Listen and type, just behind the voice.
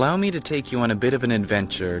Allow me to take you on a bit of an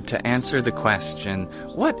adventure to answer the question,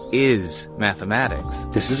 what is mathematics?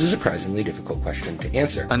 This is a surprisingly difficult question to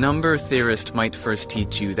answer. A number theorist might first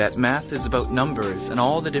teach you that math is about numbers and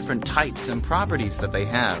all the different types and properties that they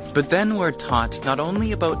have. But then we're taught not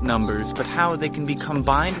only about numbers, but how they can be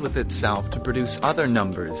combined with itself to produce other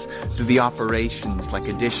numbers through the operations like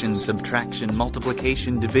addition, subtraction,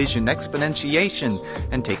 multiplication, division, exponentiation,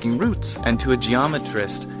 and taking roots. And to a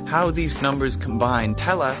geometrist, how these numbers combine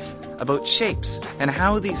tell us about shapes and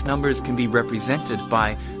how these numbers can be represented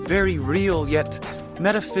by very real yet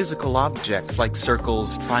metaphysical objects like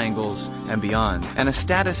circles, triangles, and beyond. And a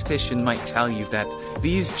statistician might tell you that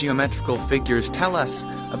these geometrical figures tell us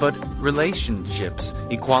about relationships,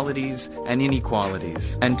 equalities, and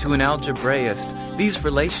inequalities. And to an algebraist, these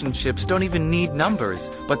relationships don't even need numbers,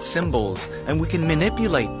 but symbols, and we can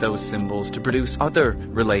manipulate those symbols to produce other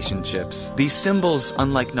relationships. These symbols,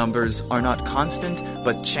 unlike numbers, are not constant,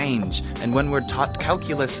 but change. And when we're taught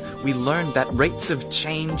calculus, we learn that rates of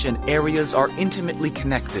change and areas are intimately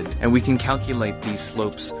connected, and we can calculate these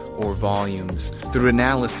slopes or volumes through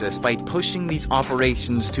analysis by pushing these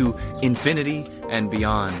operations to infinity and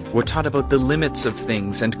beyond. We're taught about the limits of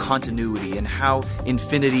things and continuity and how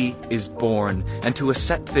infinity is born. And to a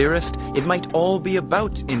set theorist, it might all be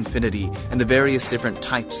about infinity and the various different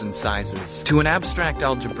types and sizes. To an abstract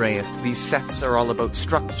algebraist, these sets are all about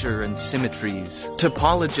structure and symmetries.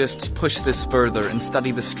 Topologists push this further and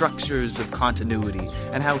study the structures of continuity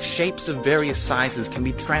and how shapes of various sizes can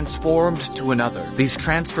be transformed to another. These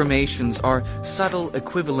transformations are subtle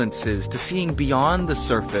equivalences to seeing beyond the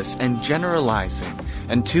surface and generalizing.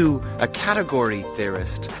 And to a category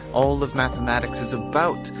theorist, all of mathematics is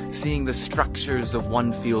about seeing the structures of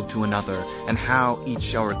one field to another and how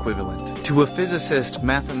each are equivalent. To a physicist,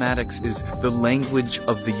 mathematics is the language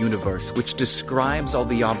of the universe, which describes all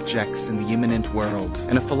the objects in the immanent world.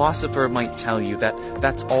 And a philosopher might tell you that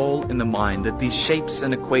that's all in the mind, that these shapes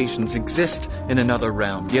and equations exist in another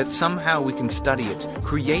realm. Yet somehow we can study it,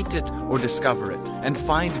 create it, or discover it, and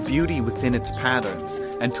find beauty within its patterns.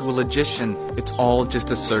 And to a logician, it's all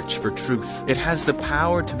just a search for truth. It has the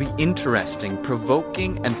power to be interesting,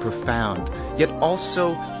 provoking, and profound, yet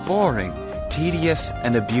also boring, tedious,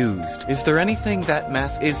 and abused. Is there anything that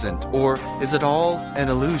math isn't, or is it all an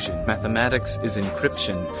illusion? Mathematics is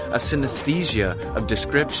encryption, a synesthesia of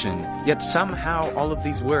description, yet somehow all of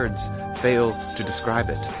these words fail to describe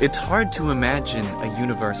it. It's hard to imagine a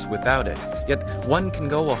universe without it, yet one can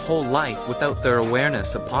go a whole life without their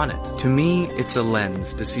awareness upon it. To me, it's a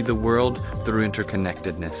lens to see the world through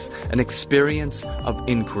interconnectedness, an experience of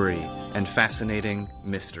inquiry and fascinating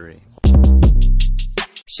mystery.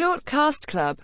 Shortcast Club